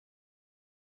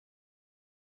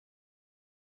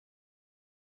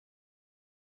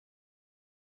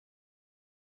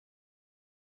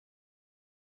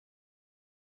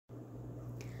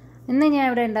ഇന്ന് ഞാൻ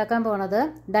ഇവിടെ ഉണ്ടാക്കാൻ പോകുന്നത്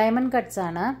ഡയമണ്ട് കട്ട്സ്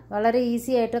ആണ്. വളരെ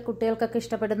ഈസി ആയിട്ട് കുട്ടികൾക്കൊക്കെ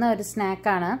ഇഷ്ടപ്പെടുന്ന ഒരു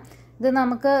സ്നാക്കാണ്. ഇത്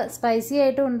നമുക്ക് സ്പൈസി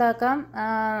ആയിട്ടും ഉണ്ടാക്കാം,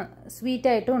 സ്വീറ്റ്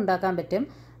ആയിട്ടും ഉണ്ടാക്കാൻ പറ്റും.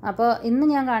 അപ്പോൾ ഇന്ന്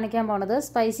ഞാൻ കാണിക്കാൻ പോകുന്നത്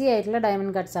സ്പൈസി ആയിട്ടുള്ള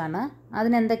ഡയമണ്ട് കട്ട്സ് ആണ്.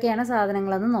 അതിനെന്തൊക്കെയാണ്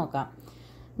സാധനങ്ങളെന്ന് നോക്കാം.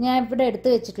 ഞാൻ ഇവിടെ എടുത്തു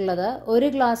വെച്ചിട്ടുള്ളത് 1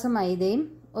 ഗ്ലാസ് മൈദയും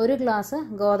 1 ഗ്ലാസ്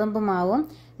ഗോതമ്പ് മാവും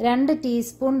 2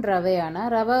 ടീസ്പൂൺ റവയാണ്.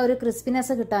 റവ ഒരു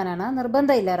ക്രിസ്പിനെസ് കിട്ടാനാണ്,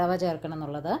 നിർബന്ധമില്ല റവ ചേർക്കണം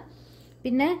എന്നുള്ളത്.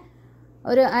 പിന്നെ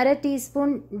ഒരു 1/2 ടീസ്പൂൺ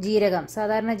ജീരകം,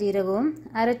 സാധാരണ ജീരകവും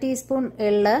 1/2 ടീസ്പൂൺ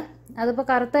എള്ള്. അതിപ്പോൾ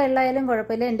കറുത്ത എള്ളായാലും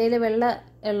കുഴപ്പമില്ല, എൻ്റെ കയ്യിൽ വെള്ള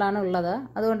എള്ളാണ് ഉള്ളത്,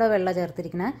 അതുകൊണ്ടാണ് വെള്ള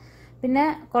ചേർത്തിരിക്കുന്നത്. പിന്നെ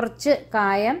കുറച്ച്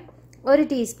കായം, 1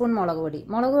 ടീസ്പൂൺ മുളക്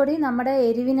പൊടി നമ്മുടെ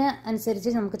എരിവിന്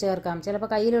അനുസരിച്ച് നമുക്ക് ചേർക്കാം.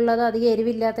 ചിലപ്പോൾ കയ്യിലുള്ളത് അധികം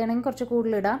എരിവില്ലാത്തതാണെങ്കിൽ കുറച്ച്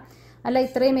കൂടുതലിടാം, അല്ല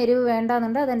ഇത്രയും എരിവ്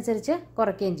വേണ്ടാന്നുണ്ട് അതനുസരിച്ച്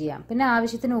കുറയ്ക്കുകയും ചെയ്യാം. പിന്നെ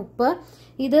ആവശ്യത്തിന് ഉപ്പ്.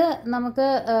 ഇത് നമുക്ക്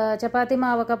ചപ്പാത്തി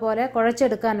മാവൊക്കെ പോലെ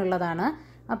കുഴച്ചെടുക്കാനുള്ളതാണ്.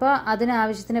 അപ്പോൾ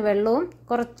അതിനാവശ്യത്തിന് വെള്ളവും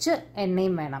കുറച്ച്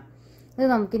എണ്ണയും വേണം. ഇത്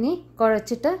നമുക്കിനി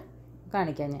കുഴച്ചിട്ട്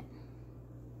കാണിക്കാം.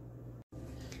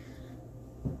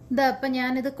 അപ്പം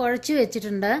ഞാനിത് കുഴച്ച്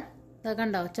വെച്ചിട്ടുണ്ട്.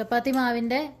 കണ്ടോ, ചപ്പാത്തി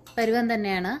മാവിൻ്റെ പരുവം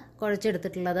തന്നെയാണ്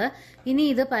കുഴച്ചെടുത്തിട്ടുള്ളത്. ഇനി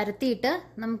ഇത് പരത്തിയിട്ട്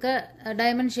നമുക്ക്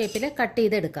ഡയമണ്ട് ഷേപ്പിൽ കട്ട്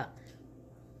ചെയ്തെടുക്കാം.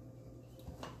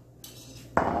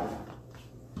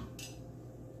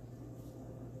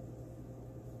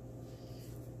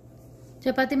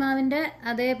 ചപ്പാത്തി മാവിൻ്റെ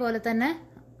അതേപോലെ തന്നെ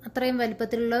അത്രയും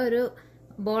വലിപ്പത്തിലുള്ള ഒരു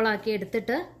ബോളാക്കി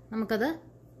എടുത്തിട്ട് നമുക്കത്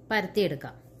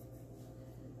പരത്തിയെടുക്കാം.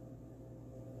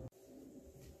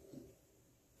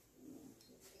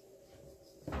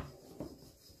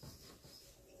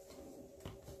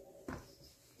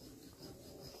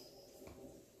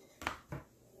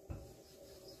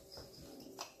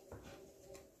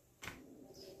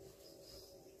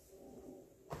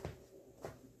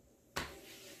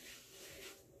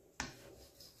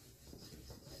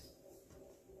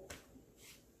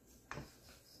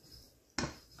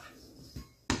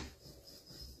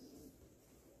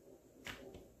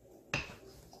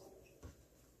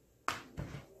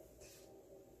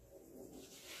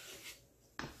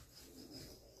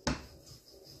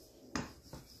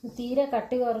 തീരെ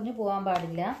കട്ടി കുറഞ്ഞു പോകാൻ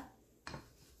പാടില്ല,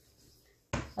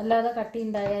 അല്ലാതെ കട്ടി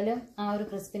ഉണ്ടായാലും ആ ഒരു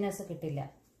ക്രിസ്പിനെസ് കിട്ടില്ല.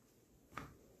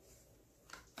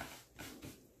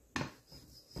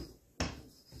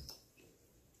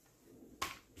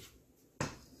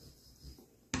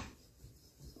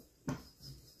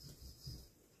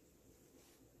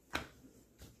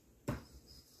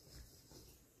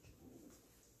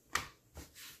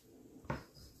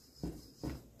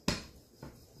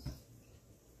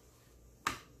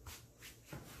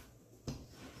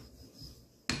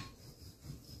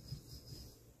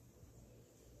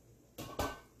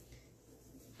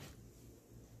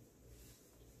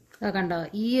 കണ്ടോ,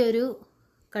 ഈ ഒരു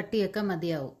കട്ടിയൊക്കെ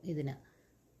മതിയാവും ഇതിന്.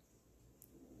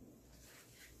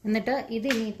 എന്നിട്ട് ഇത്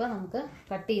ഇനിയിപ്പോൾ നമുക്ക്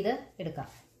കട്ട് ചെയ്ത് എടുക്കാം.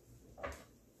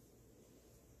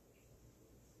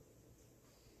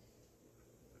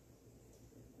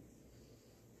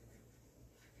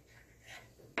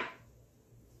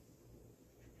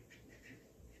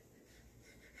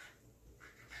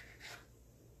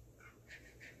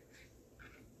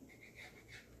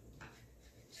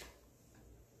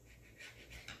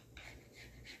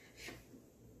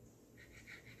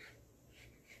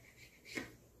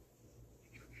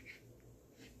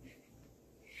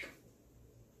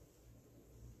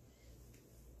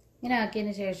 ഇങ്ങനെ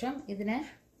ആക്കിയതിന് ശേഷം ഇതിനെ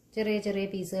ചെറിയ ചെറിയ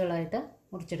പീസുകളായിട്ട്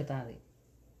മുറിച്ചെടുത്താൽ മതി.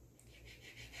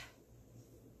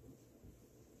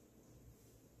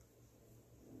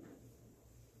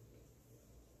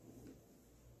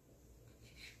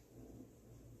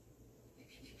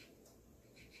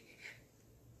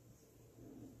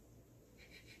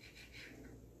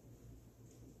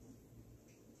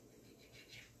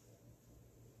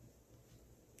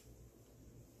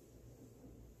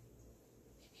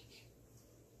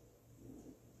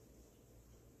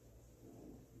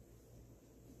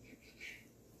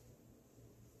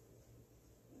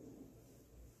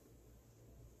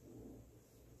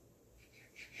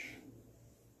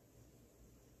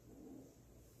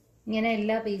 ഇങ്ങനെ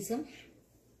എല്ലാ പീസും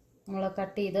നമ്മൾ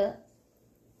കട്ട് ചെയ്ത്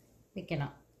വെക്കണം.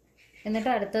 എന്നിട്ട്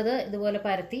അടുത്തത് ഇതുപോലെ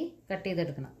പരത്തി കട്ട്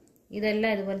ചെയ്തെടുക്കണം.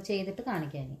 ഇതെല്ലാം ഇതുപോലെ ചെയ്തിട്ട്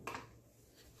കാണിക്കാൻ.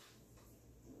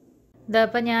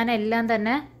 ഇതപ്പം ഞാൻ എല്ലാം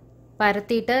തന്നെ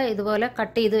പരത്തിയിട്ട് ഇതുപോലെ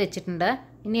കട്ട് ചെയ്ത് വെച്ചിട്ടുണ്ട്.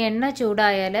 ഇനി എണ്ണ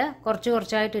ചൂടായാൽ കുറച്ച്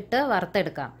കുറച്ചായിട്ടിട്ട്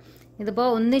വറുത്തെടുക്കാം. ഇതിപ്പോൾ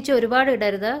ഒന്നിച്ച് ഒരുപാട്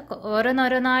ഇടരുത്,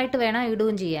 ഓരോന്നോരോന്നായിട്ട് വേണം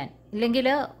ഇടുകയും ചെയ്യാൻ, ഇല്ലെങ്കിൽ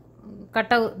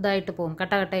കട്ട ഇതായിട്ട് പോകും,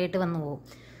 കട്ടയായിട്ട് വന്നു പോകും.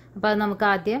 അപ്പോൾ അത് നമുക്ക്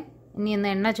ആദ്യം ഇനി ഒന്ന്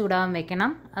എണ്ണ ചൂടാവാൻ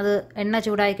വെക്കണം. അത് എണ്ണ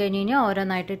ചൂടായി കഴിഞ്ഞ് കഴിഞ്ഞാൽ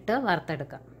ഓരോന്നായിട്ടിട്ട്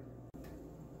വറുത്തെടുക്കാം.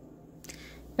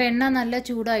 ഇപ്പം എണ്ണ നല്ല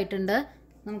ചൂടായിട്ടുണ്ട്,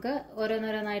 നമുക്ക്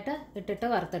ഓരോന്നോരോന്നായിട്ട് ഇട്ടിട്ട്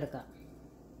വറുത്തെടുക്കാം.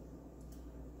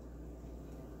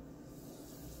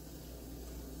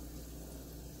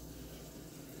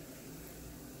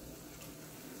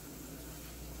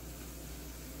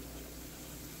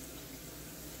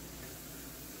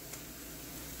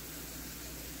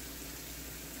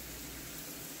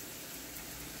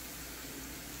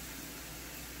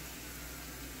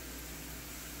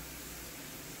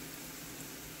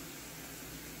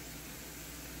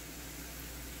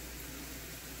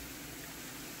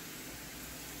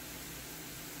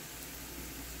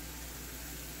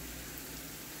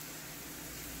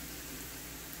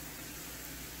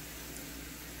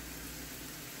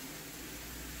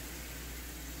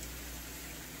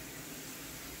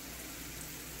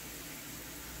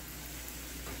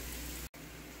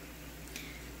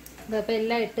 ഇതപ്പോൾ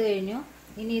എല്ലാം ഇട്ട് കഴിഞ്ഞു.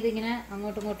 ഇനി ഇതിങ്ങനെ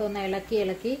അങ്ങോട്ടും ഇങ്ങോട്ടും ഒന്ന്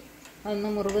ഇളക്കി ഒന്ന്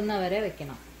മുറുകുന്ന വരെ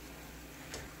വെക്കണം.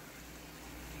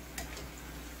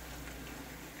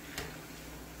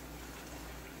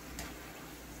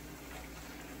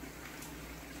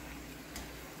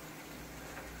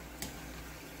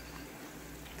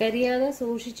 കരിയാതെ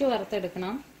സൂക്ഷിച്ച്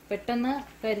വറുത്തെടുക്കണം. പെട്ടെന്ന്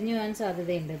കരിഞ്ഞു പോകാൻ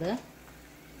സാധ്യതയുണ്ട് ഇത്.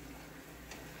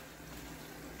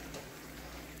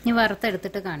 ഇനി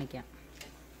വറുത്തെടുത്തിട്ട് കാണിക്കാം.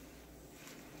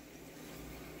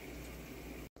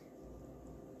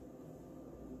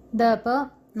 ഇതപ്പോൾ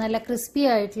നല്ല ക്രിസ്പി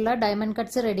ആയിട്ടുള്ള ഡയമണ്ട്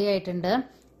കട്ട്സ് റെഡി ആയിട്ടുണ്ട്.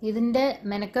 ഇതിന്റെ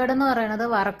മെനക്കേടെന്ന് പറയുന്നത്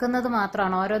വറക്കുന്നത്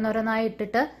മാത്രമാണ്. ഓരോന്നോരോന്നായി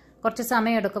ഇട്ടിട്ട് കുറച്ച്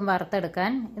സമയം എടുക്കും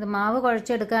വറുത്തെടുക്കാൻ. ഇത് മാവ്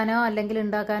കുഴച്ചെടുക്കാനോ അല്ലെങ്കിൽ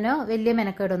ഉണ്ടാക്കാനോ വലിയ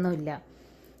മെനക്കേടൊന്നുമില്ല.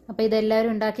 അപ്പോൾ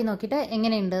ഇതെല്ലാവരും ഉണ്ടാക്കി നോക്കിയിട്ട്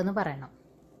എങ്ങനെയുണ്ട് എന്ന് പറയണം.